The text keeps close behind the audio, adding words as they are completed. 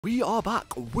We are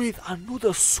back with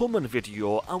another summon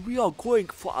video and we are going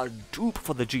for a dupe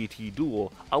for the GT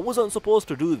Duo. I wasn't supposed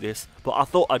to do this, but I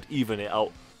thought I'd even it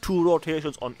out. 2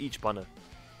 rotations on each banner.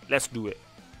 Let's do it.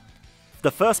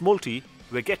 The first multi,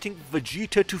 we're getting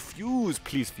Vegeta to fuse.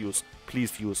 Please fuse.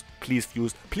 Please fuse. Please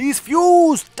fuse. Please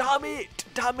fuse! Damn it!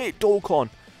 Damn it,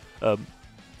 Dokkan.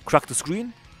 Crack the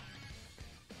screen.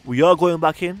 We are going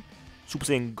back in. Super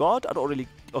Saiyan God, I don't really...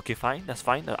 Okay, fine, that's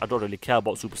fine. I don't really care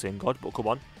about Super Saiyan God, but come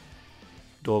on.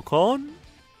 Dokkan.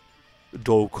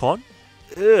 Dokkan.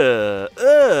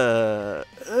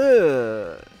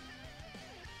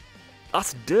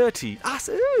 That's dirty. That's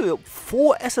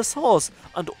 4 SSRs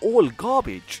and all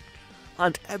garbage.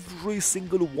 And every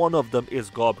single one of them is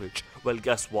garbage. Well,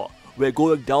 guess what? We're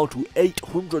going down to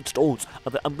 800 stones,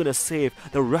 and I'm gonna save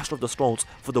the rest of the stones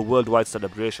for the worldwide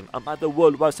celebration. And by the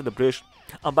worldwide celebration,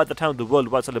 and by the time the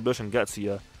worldwide celebration gets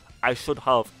here, I should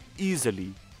have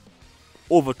easily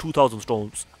over 2,000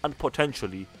 stones and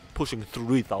potentially pushing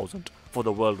 3,000 for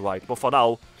the worldwide. But for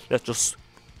now, let's just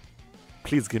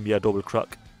please give me a double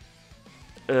crack.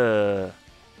 Do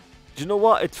you know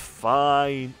what? It's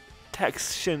fine.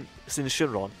 Text Sin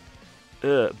Shinron.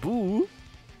 Boo.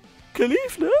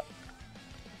 Khalifla.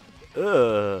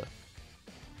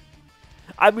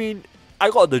 I mean, I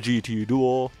got the GT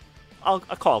Duo. I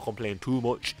can't complain too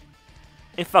much.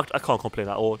 In fact, I can't complain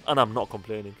at all, and I'm not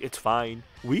complaining. It's fine.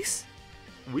 Whis?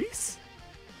 Whis?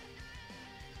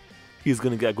 He's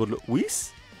gonna get a good look.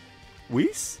 Whis?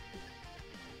 Whis?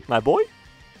 My boy?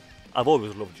 I've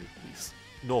always loved you, Whis.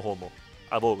 No homo.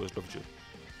 I've always loved you.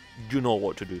 You know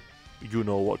what to do. You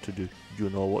know what to do. You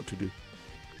know what to do.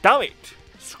 Damn it!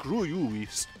 Screw you,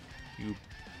 Whis. You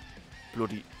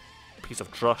bloody piece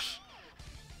of trash.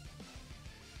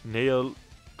 Nail,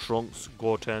 Trunks,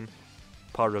 Goten,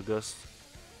 Paragus,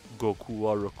 Goku,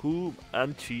 Araku,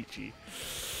 and Chi-Chi.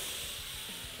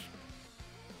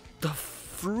 The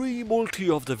free multi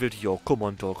of the video. Come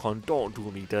on, Dokkan, don't do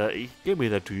me dirty. Give me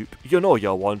the dupe. You know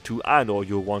you want to. I know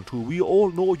you want to. We all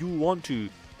know you want to.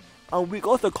 And we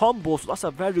got the combo, so that's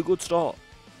a very good start.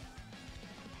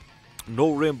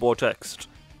 No rainbow text.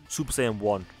 Super Saiyan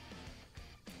 1.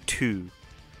 2.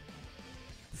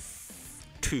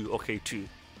 Okay, 2.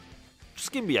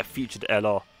 Just give me a featured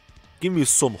LR. Give me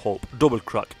some hope. Double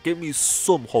crack. Give me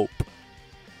some hope.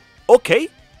 Okay.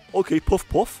 Okay, puff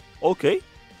puff. Okay.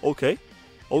 Okay.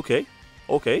 Okay.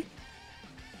 Okay.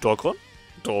 Dokkan.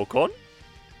 Dokkan.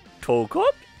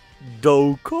 Dokkan.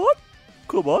 Dokkan.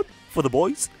 Come on. For the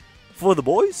boys. For the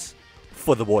boys.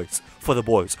 For the boys. For the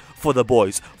boys. For the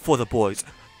boys. For the boys.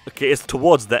 Okay, it's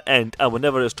towards the end, and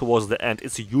whenever it's towards the end,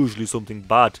 it's usually something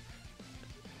bad.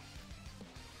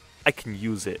 I can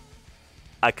use it.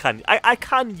 I can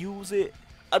use it.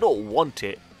 I don't want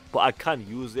it, but I can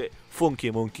use it.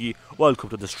 Funky Monkey, welcome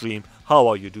to the stream. How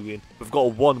are you doing? We've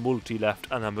got 1 multi left,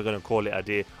 and then we're going to call it a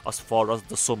day as far as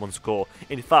the summons go.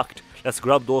 In fact, let's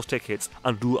grab those tickets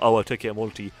and do our ticket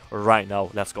multi right now.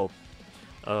 Let's go.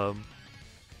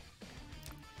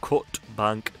 Cut,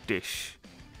 bank, dish.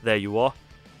 There you are.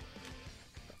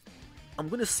 I'm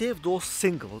going to save those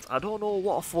singles. I don't know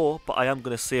what for, but I am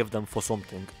going to save them for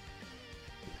something.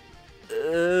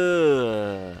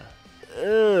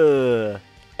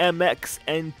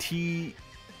 MXNT.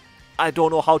 I don't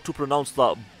know how to pronounce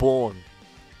that. Born.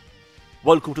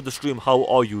 Welcome to the stream. How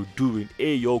are you doing?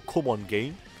 Ayo, come on,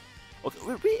 game. Okay,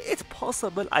 it's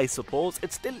possible, I suppose.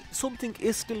 It's still, something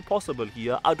is still possible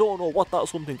here. I don't know what that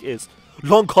something is.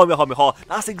 Long Kamehameha.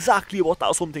 That's exactly what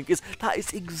that something is. That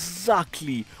is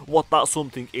exactly what that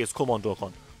something is. Come on,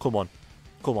 Dokkan. Come on.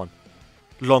 Come on.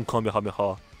 Long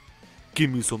Kamehameha. Give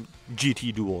me some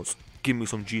GT Duos. Give me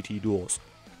some GT Duos.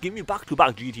 Give me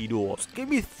back-to-back GT Duos. Give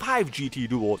me 5 GT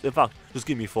Duos. In fact, just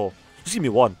give me 4. Just give me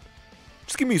 1.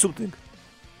 Just give me something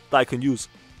that I can use.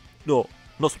 No,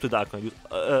 not something that I can use.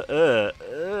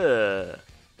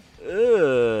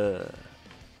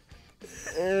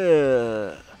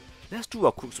 Let's do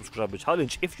a quick subscriber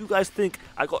challenge. If you guys think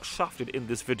I got shafted in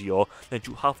this video, then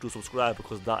you have to subscribe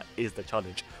because that is the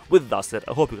challenge. With that said,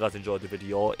 I hope you guys enjoyed the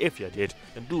video. If you did,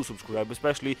 then do subscribe,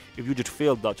 especially if you did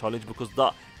fail that challenge, because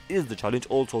that is the challenge.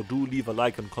 Also, do leave a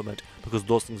like and comment because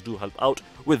those things do help out.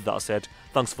 With that said,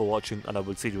 thanks for watching, and I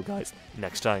will see you guys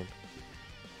next time.